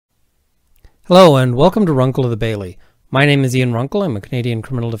Hello and welcome to Runkle of the Bailey. My name is Ian Runkle. I'm a Canadian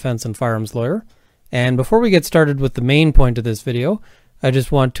criminal defense and firearms lawyer. And before we get started with the main point of this video, I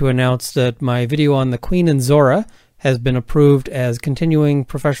just want to announce that my video on the Queen and Zora has been approved as continuing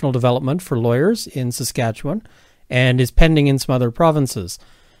professional development for lawyers in Saskatchewan and is pending in some other provinces.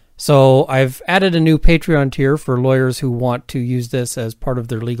 So I've added a new Patreon tier for lawyers who want to use this as part of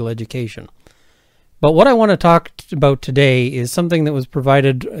their legal education. But what I want to talk about today is something that was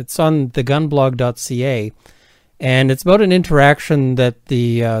provided, it's on thegunblog.ca, and it's about an interaction that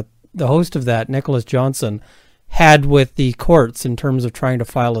the host of that, Nicholas Johnson, had with the courts in terms of trying to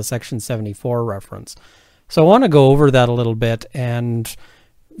file a Section 74 reference. So I want to go over that a little bit and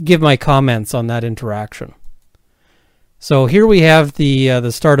give my comments on that interaction. So here we have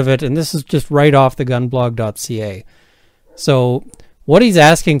the start of it, and this is just right off thegunblog.ca. So what he's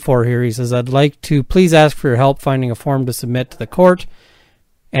asking for here, he says, I'd like to please ask for your help finding a form to submit to the court,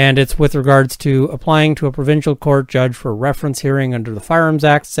 and it's with regards to applying to a provincial court judge for a reference hearing under the Firearms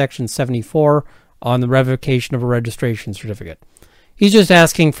Act, Section 74, on the revocation of a registration certificate. He's just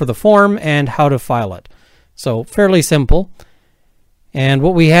asking for the form and how to file it. So fairly simple. And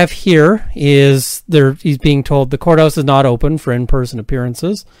what we have here is he's being told the courthouse is not open for in-person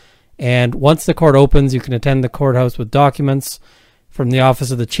appearances, and once the court opens, you can attend the courthouse with documents from the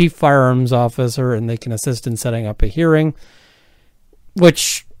office of the chief firearms officer, and they can assist in setting up a hearing,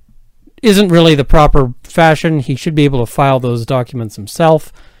 which isn't really the proper fashion. He should be able to file those documents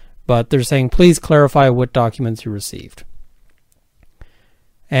himself, but they're saying, please clarify what documents you received.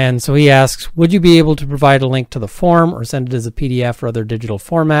 And so he asks, would you be able to provide a link to the form or send it as a PDF or other digital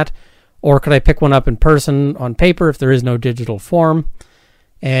format? Or could I pick one up in person on paper if there is no digital form?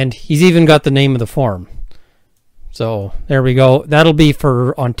 And he's even got the name of the form. So there we go. That'll be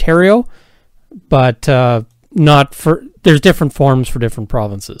for Ontario, but not for, there's different forms for different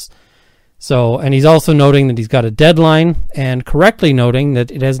provinces. So, and he's also noting that he's got a deadline, and correctly noting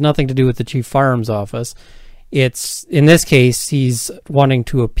that it has nothing to do with the Chief Firearms Office. It's, in this case, he's wanting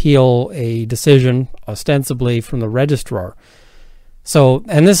to appeal a decision, ostensibly from the registrar. So,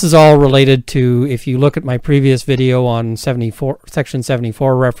 and this is all related to, if you look at my previous video on Section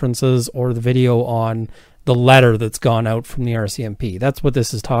 74 references, or the video on the letter that's gone out from the RCMP. That's what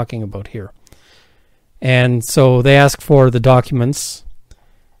this is talking about here. And so they ask for the documents,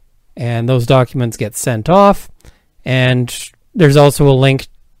 and those documents get sent off. And there's also a link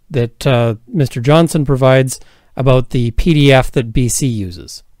that Mr. Johnson provides about the PDF that BC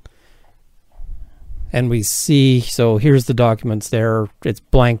uses. And we see, so here's the documents there. It's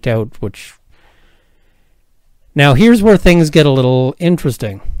blanked out, which... Now here's where things get a little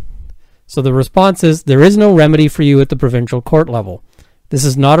interesting. So the response is, there is no remedy for you at the provincial court level. This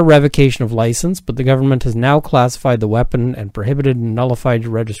is not a revocation of license, but the government has now classified the weapon and prohibited and nullified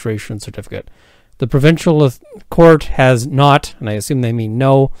your registration certificate. The provincial court has not, and I assume they mean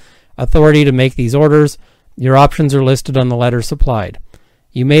no, authority to make these orders. Your options are listed on the letter supplied.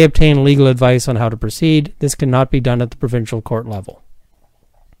 You may obtain legal advice on how to proceed. This cannot be done at the provincial court level.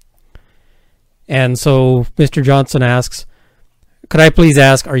 And so Mr. Johnson asks, could I please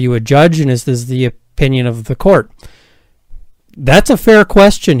ask, are you a judge, and is this the opinion of the court? That's a fair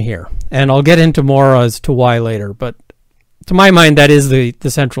question here, and I'll get into more as to why later, but to my mind, that is the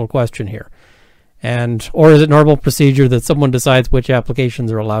central question here. And, or is it normal procedure that someone decides which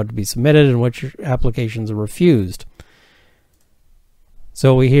applications are allowed to be submitted and which applications are refused?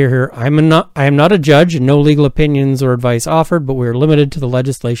 So we hear here, I am not a judge, and no legal opinions or advice offered, but we are limited to the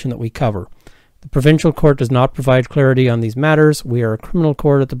legislation that we cover. The provincial court does not provide clarity on these matters. We are a criminal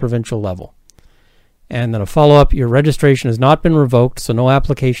court at the provincial level. And then a follow-up, your registration has not been revoked, so no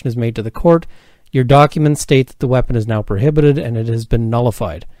application is made to the court. Your documents state that the weapon is now prohibited and it has been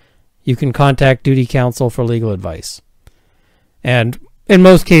nullified. You can contact duty counsel for legal advice. And in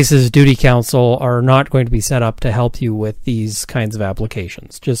most cases, duty counsel are not going to be set up to help you with these kinds of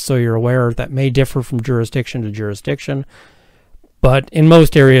applications. Just so you're aware, that may differ from jurisdiction to jurisdiction. But in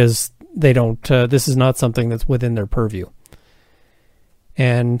most areas, they don't, this is not something that's within their purview.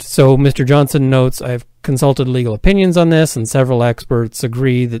 And so Mr. Johnson notes, I've consulted legal opinions on this, and several experts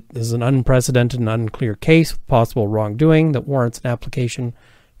agree that this is an unprecedented and unclear case with possible wrongdoing that warrants an application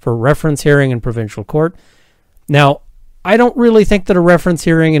for a reference hearing in provincial court. Now, I don't really think that a reference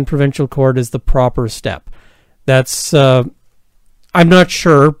hearing in provincial court is the proper step. That's, I'm not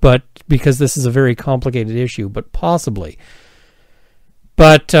sure, but because this is a very complicated issue, but possibly.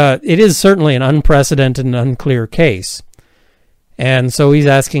 But it is certainly an unprecedented and unclear case. And so he's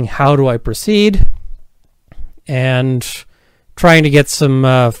asking, how do I proceed? And trying to get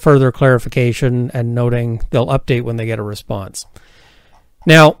some further clarification and noting they'll update when they get a response.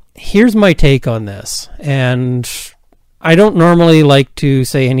 Now, here's my take on this. And I don't normally like to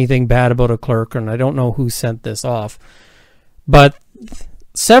say anything bad about a clerk, and I don't know who sent this off. But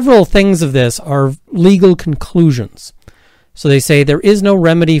several things of this are legal conclusions. So they say there is no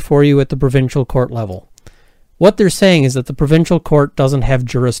remedy for you at the provincial court level. What they're saying is that the provincial court doesn't have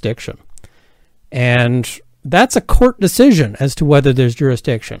jurisdiction. And that's a court decision as to whether there's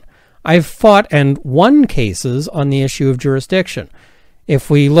jurisdiction. I've fought and won cases on the issue of jurisdiction.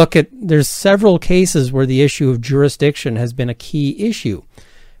 If we look at, there's several cases where the issue of jurisdiction has been a key issue.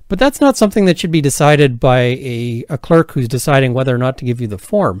 But that's not something that should be decided by a clerk who's deciding whether or not to give you the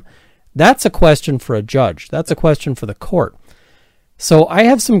form. That's a question for a judge. That's a question for the court. So I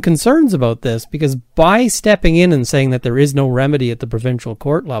have some concerns about this, because by stepping in and saying that there is no remedy at the provincial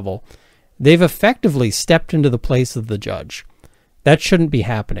court level, they've effectively stepped into the place of the judge. That shouldn't be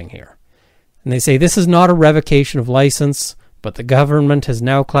happening here. And they say this is not a revocation of license, but the government has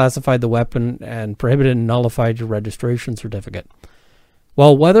now classified the weapon and prohibited and nullified your registration certificate.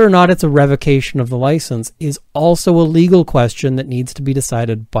 Well, whether or not it's a revocation of the license is also a legal question that needs to be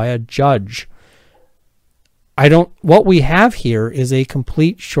decided by a judge. What we have here is a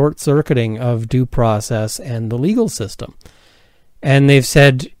complete short-circuiting of due process and the legal system. And they've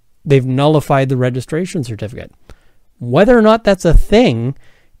said they've nullified the registration certificate. Whether or not that's a thing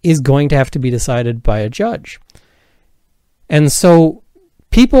is going to have to be decided by a judge. And so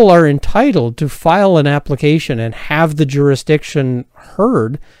people are entitled to file an application and have the jurisdiction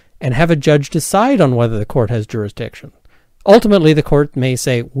heard and have a judge decide on whether the court has jurisdiction. Ultimately, the court may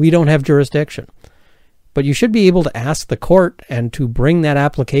say, we don't have jurisdiction. But you should be able to ask the court and to bring that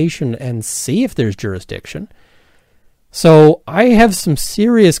application and see if there's jurisdiction. So I have some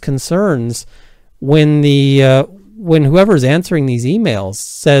serious concerns when whoever's answering these emails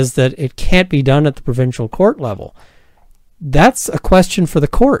says that it can't be done at the provincial court level. That's a question for the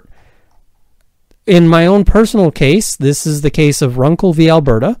court. In my own personal case, this is the case of Runkle v.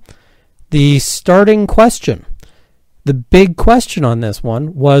 Alberta. The starting question, the big question on this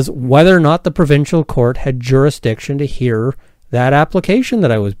one, was whether or not the provincial court had jurisdiction to hear that application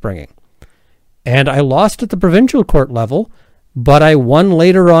that I was bringing. And I lost at the provincial court level, but I won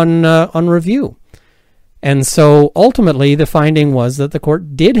later on review. And so ultimately the finding was that the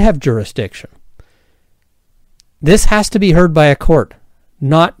court did have jurisdiction. This has to be heard by a court,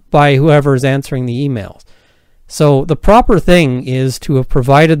 not by whoever is answering the emails. So the proper thing is to have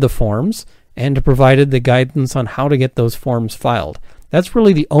provided the forms and to provided the guidance on how to get those forms filed. That's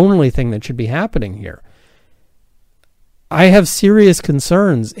really the only thing that should be happening here. I have serious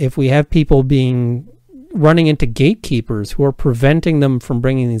concerns if we have people running into gatekeepers who are preventing them from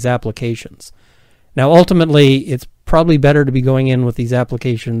bringing these applications. Now, ultimately, it's probably better to be going in with these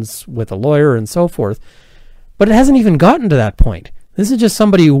applications with a lawyer and so forth, but it hasn't even gotten to that point. This is just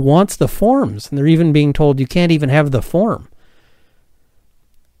somebody who wants the forms, and they're even being told you can't even have the form.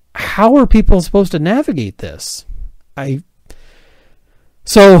 How are people supposed to navigate this?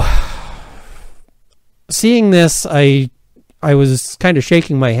 So, seeing this, I was kind of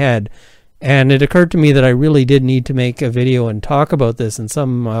shaking my head, and it occurred to me that I really did need to make a video and talk about this in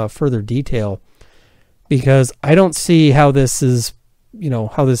some further detail, because I don't see how this is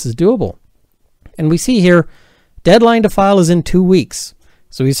doable. And we see here, deadline to file is in 2 weeks.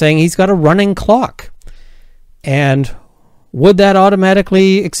 So he's saying he's got a running clock. And would that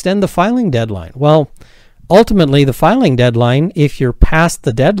automatically extend the filing deadline? Well, ultimately, the filing deadline, if you're past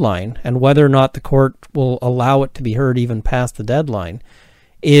the deadline, and whether or not the court will allow it to be heard even past the deadline,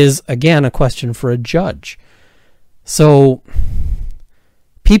 is, again, a question for a judge. So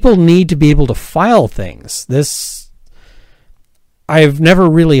people need to be able to file things. I've never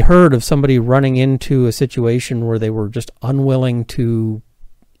really heard of somebody running into a situation where they were just unwilling to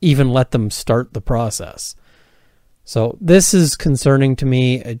even let them start the process. So this is concerning to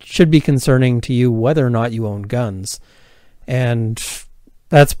me. It should be concerning to you whether or not you own guns. And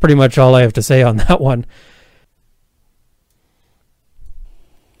that's pretty much all I have to say on that one.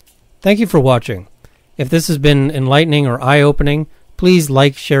 Thank you for watching. If this has been enlightening or eye-opening, please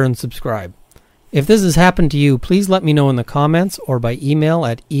like, share, and subscribe. If this has happened to you, please let me know in the comments or by email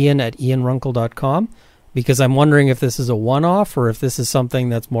at ian@ianrunkle.com, because I'm wondering if this is a one-off or if this is something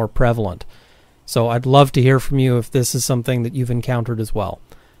that's more prevalent. So I'd love to hear from you if this is something that you've encountered as well.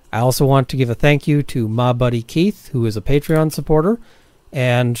 I also want to give a thank you to my buddy Keith, who is a Patreon supporter.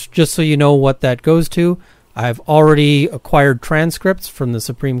 And just so you know what that goes to, I've already acquired transcripts from the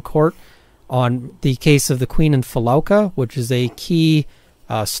Supreme Court on the case of the Queen and Falauka, which is a key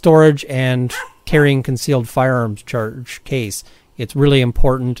storage and carrying concealed firearms charge case. It's really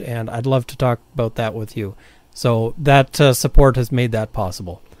important, and I'd love to talk about that with you. So that support has made that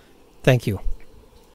possible. Thank you.